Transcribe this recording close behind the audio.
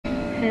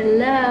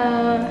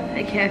Hello.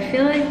 Okay, I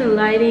feel like the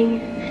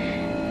lighting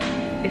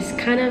is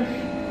kind of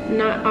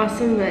not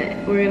awesome, but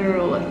we're gonna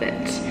roll with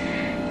it.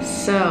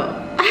 So,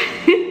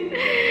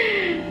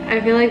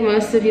 I feel like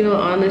most of the people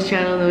on this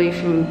channel know me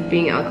from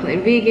being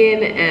alkaline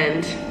vegan,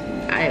 and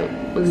I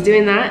was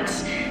doing that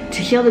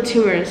to heal the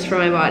tumors from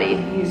my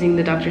body using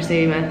the Dr.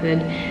 Sebi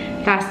method,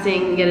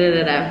 fasting,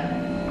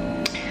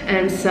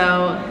 And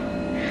so,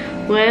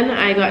 when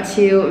I got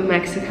to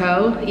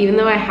Mexico, even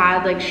though I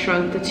had like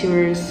shrunk the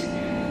tumors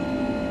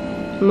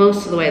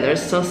most of the way,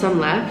 there's still some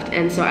left,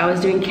 and so I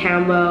was doing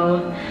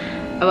Cambo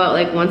about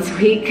like once a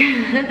week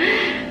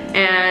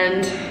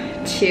and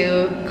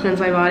to cleanse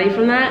my body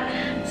from that.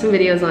 Some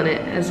videos on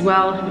it as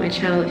well on my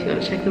channel if you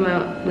want to check them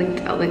out.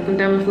 I'll link them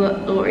down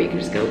below, or you can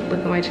just go look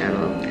on my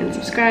channel and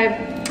subscribe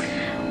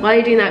while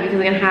you're doing that, because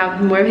I'm gonna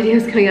have more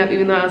videos coming up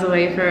even though I was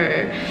away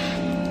for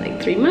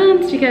like 3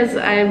 months, because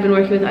I've been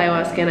working with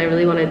ayahuasca and I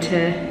really wanted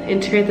to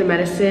integrate the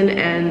medicine.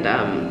 And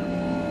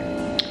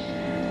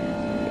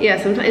yeah,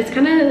 sometimes it's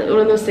kind of one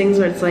of those things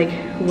where it's like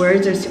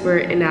words are super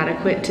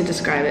inadequate to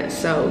describe it,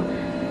 so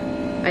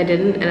I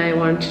didn't, and I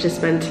wanted to just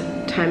spend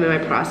time in my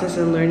process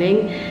and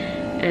learning,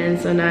 and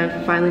so now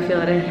I finally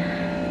feel at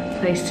a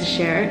place to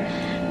share.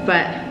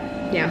 But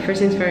yeah,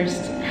 first things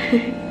first,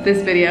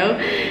 this video.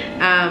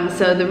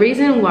 So the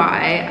reason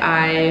why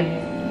I'm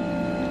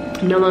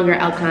no longer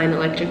alkaline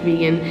electric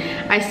vegan,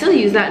 I still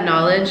use that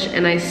knowledge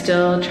and I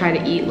still try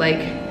to eat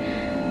like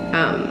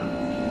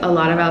a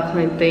lot of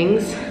alkaline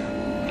things.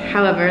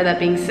 However, that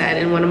being said,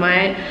 in one of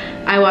my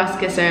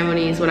ayahuasca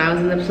ceremonies, when I was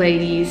in the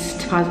Pleiades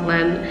deposit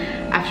land,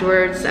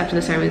 afterwards, after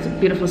the ceremony, it's a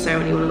beautiful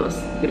ceremony, one of the most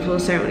beautiful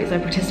ceremonies I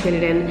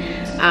participated in,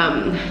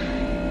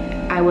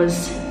 I was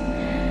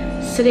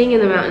sitting in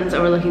the mountains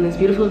overlooking this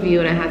beautiful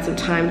view, and I had some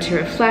time to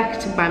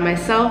reflect by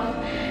myself,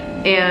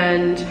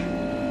 and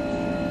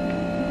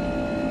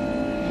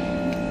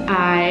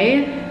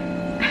I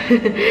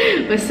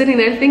was sitting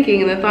there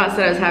thinking, and the thoughts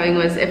that I was having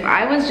was, if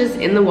I was just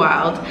in the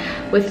wild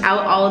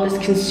without all of this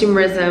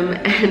consumerism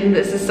and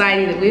the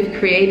society that we've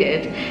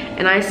created,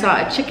 and I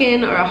saw a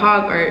chicken or a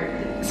hog or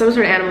some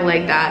sort of animal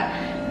like that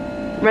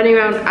running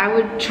around, I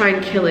would try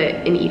and kill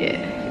it and eat it.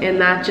 And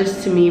that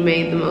just to me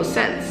made the most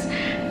sense.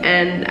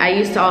 And I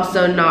used to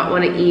also not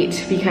want to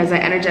eat because I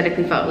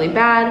energetically felt really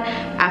bad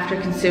after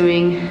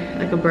consuming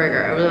like a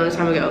burger a really long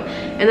time ago.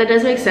 And that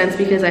does make sense,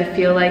 because I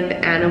feel like the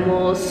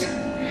animals,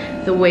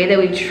 the way that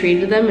we've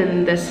treated them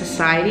in this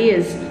society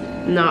is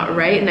not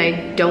right, and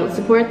I don't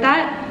support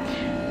that.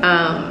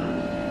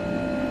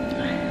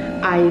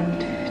 I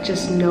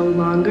just no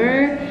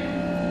longer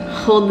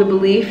hold the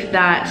belief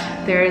that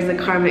there is a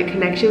karmic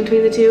connection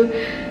between the two.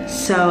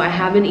 So I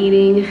have been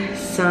eating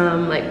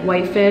some like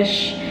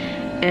whitefish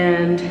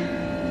and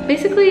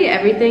basically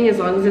everything, as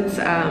long as it's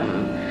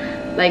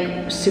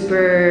like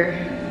super,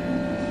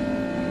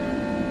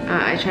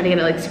 I try to get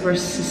it like super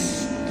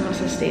not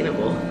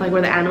sustainable, like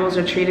where the animals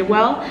are treated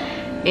well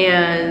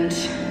and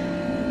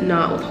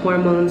not with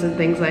hormones and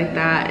things like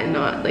that, and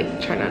not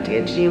like try not to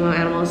get GMO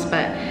animals.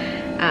 But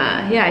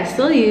yeah, I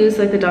still use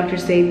like the Dr.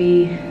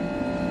 Sebi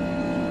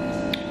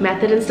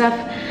method and stuff.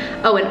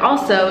 Oh, and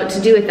also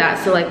to do with that,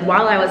 so like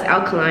while I was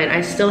alkaline,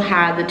 I still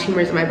had the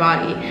tumors in my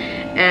body,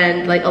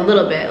 and like a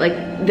little bit,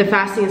 like the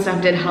fasting and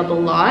stuff did help a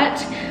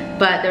lot,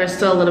 but there was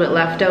still a little bit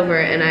left over.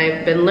 And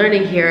I've been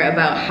learning here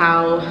about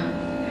how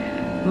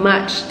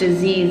much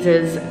disease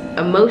is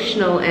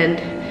emotional, and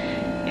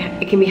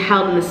it can be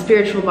held in the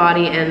spiritual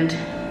body and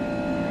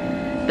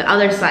the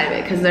other side of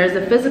it, because there's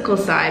the physical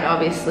side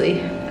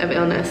obviously of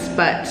illness,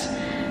 but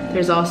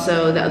there's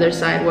also the other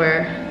side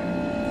where,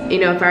 you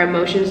know, if our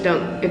emotions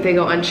don't, if they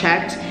go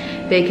unchecked,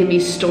 they can be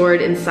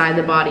stored inside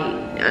the body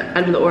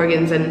under the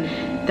organs, and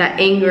that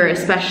anger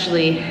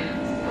especially,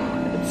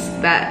 it's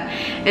that,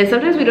 and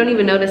sometimes we don't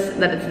even notice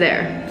that it's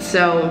there.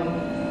 So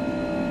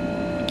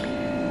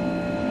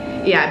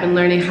yeah, I've been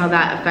learning how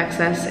that affects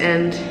us.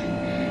 And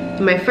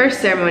in my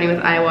first ceremony with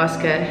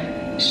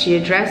ayahuasca, she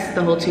addressed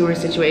the whole tumor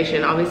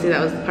situation. Obviously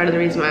that was part of the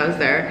reason why I was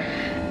there,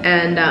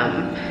 and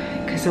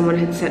because someone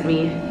had sent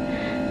me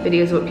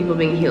videos about people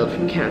being healed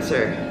from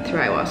cancer through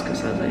ayahuasca,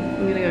 so I was like,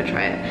 I'm gonna go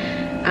try it.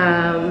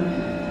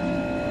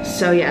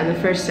 So yeah, in the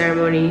first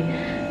ceremony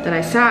that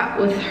I sat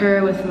with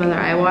her with Mother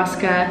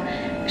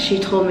Ayahuasca, she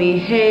told me,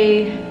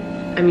 hey,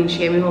 I mean, she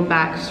gave me a whole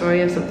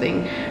backstory of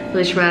something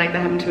really traumatic that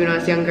happened to me when I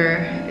was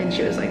younger, and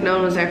she was like, no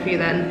one was there for you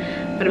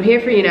then, but I'm here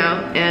for you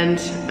now, and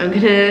I'm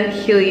gonna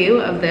heal you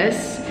of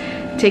this,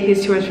 take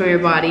these tumors from your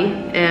body,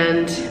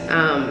 and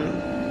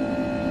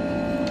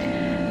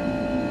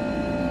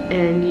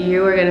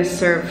you are gonna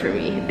serve for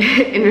me.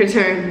 In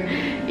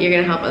return, you're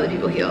gonna help other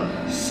people heal.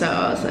 So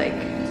I was like,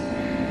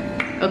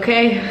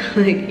 okay,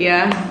 like,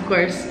 yeah, of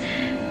course,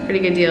 pretty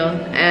good deal.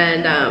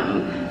 And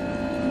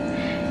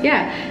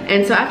yeah,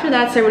 and so after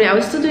that ceremony, I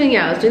was still doing,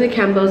 I was doing the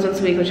Cambos once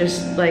a week, which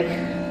is like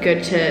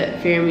good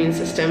for your immune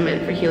system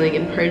and for healing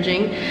and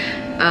purging,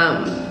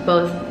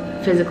 both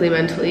physically,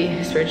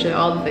 mentally, spiritually,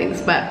 all the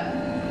things. But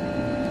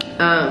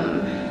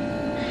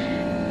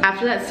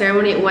after that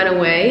ceremony, it went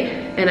away,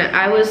 and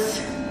I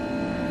was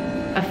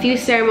a few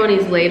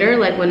ceremonies later,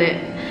 like when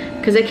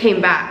because it came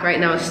back, right?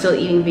 And I was still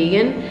eating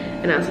vegan,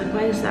 and I was like,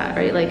 why is that,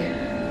 right? Like,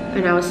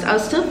 and I was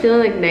still feeling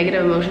like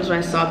negative emotions when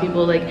I saw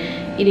people like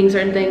eating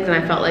certain things, and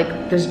I felt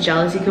like this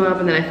jealousy come up,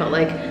 and then I felt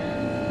like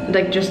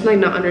just like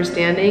not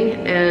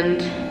understanding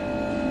and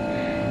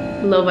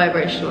low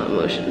vibrational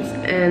emotions.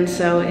 And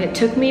so it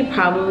took me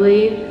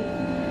probably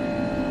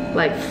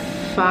like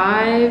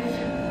five,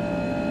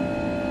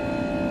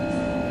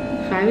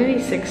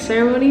 maybe 6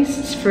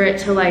 ceremonies for it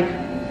to like,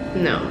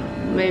 no,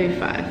 maybe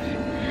 5.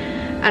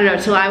 I don't know,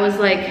 till I was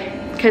like,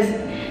 because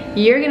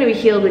you're gonna be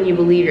healed when you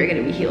believe you're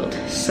gonna be healed.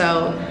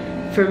 So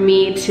for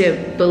me to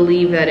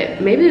believe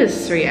that maybe it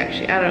was 3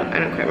 actually, I don't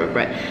quite remember,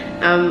 but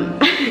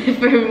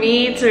for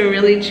me to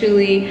really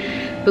truly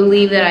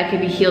believe that I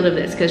could be healed of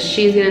this, because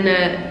she's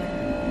gonna,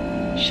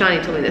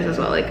 Shani told me this as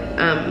well, like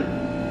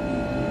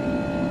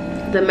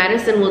the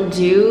medicine will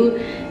do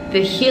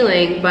the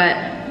healing, but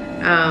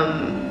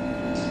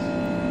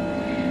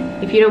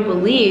if you don't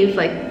believe,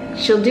 like,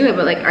 she'll do it,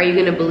 but like, are you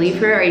gonna believe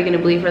her? Are you gonna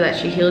believe her that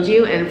she healed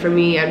you? And for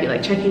me, I'd be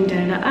like checking,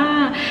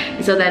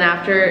 and so then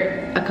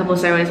after a couple of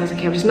ceremonies, I was like,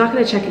 okay, I'm just not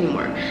gonna check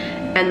anymore.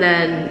 And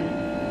then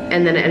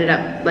it ended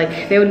up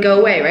like they would go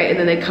away, right? And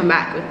then they'd come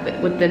back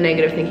with the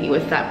negative thinking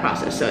with that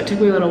process. So it took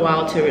me a little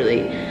while to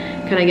really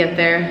kind of get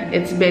there.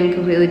 It's been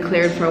completely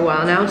cleared for a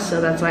while now,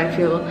 so that's why I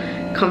feel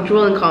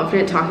comfortable and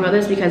confident talking about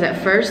this, because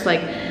at first,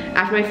 like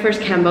after my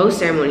first Kambo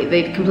ceremony,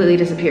 they completely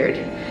disappeared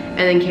and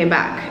then came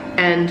back.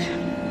 And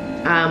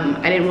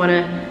I didn't want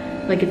to,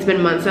 like, it's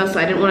been months now, so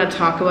I didn't want to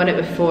talk about it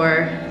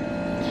before,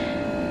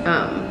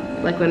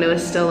 like when it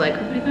was still like,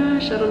 oh my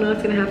gosh, I don't know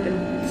what's gonna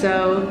happen.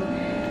 So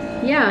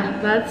yeah,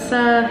 that's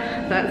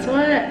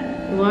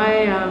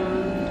why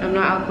I'm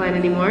not alkaline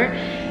anymore.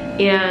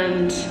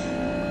 And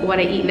what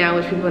I eat now,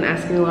 which people have been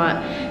asking a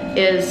lot,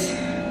 is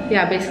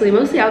yeah, basically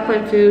mostly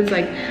alkaline foods.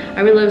 Like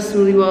I really love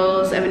smoothie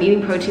bowls. I've been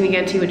eating protein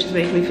again too, which is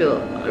making me feel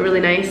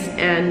really nice.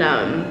 And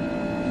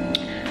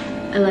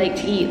I like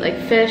to eat like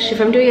fish.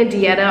 If I'm doing a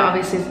dieta,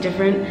 obviously it's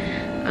different.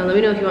 Let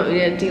me know if you want me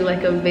to do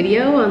like a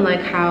video on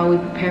like how we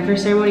prepare for a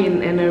ceremony,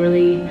 and I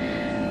really,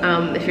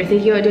 if you're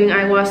thinking about doing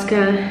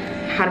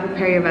ayahuasca, how to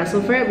prepare your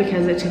vessel for it,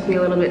 because it took me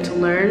a little bit to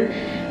learn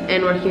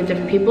and working with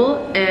different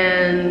people.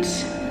 And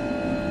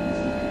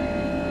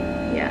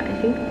yeah, I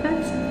think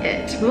that's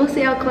it.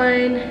 Mostly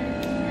alkaline.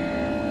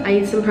 I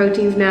eat some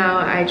proteins now.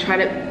 I try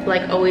to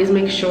like always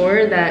make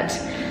sure that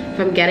if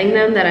I'm getting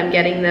them, that I'm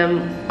getting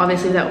them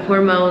obviously without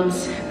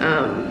hormones,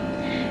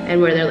 and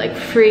where they're like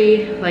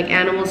free, like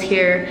animals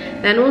here.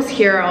 The animals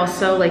here are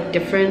also like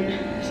different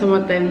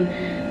somewhat than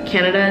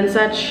Canada and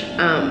such.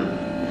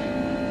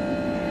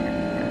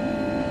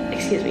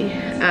 Excuse me.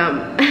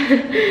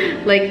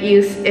 Like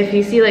if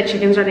you see like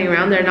chickens running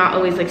around, they're not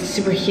always like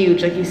super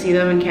huge like you see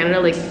them in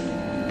Canada. Like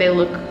they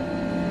look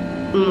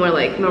more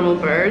like normal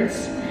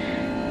birds.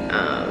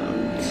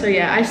 So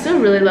yeah, I still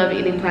really love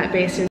eating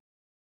plant-based.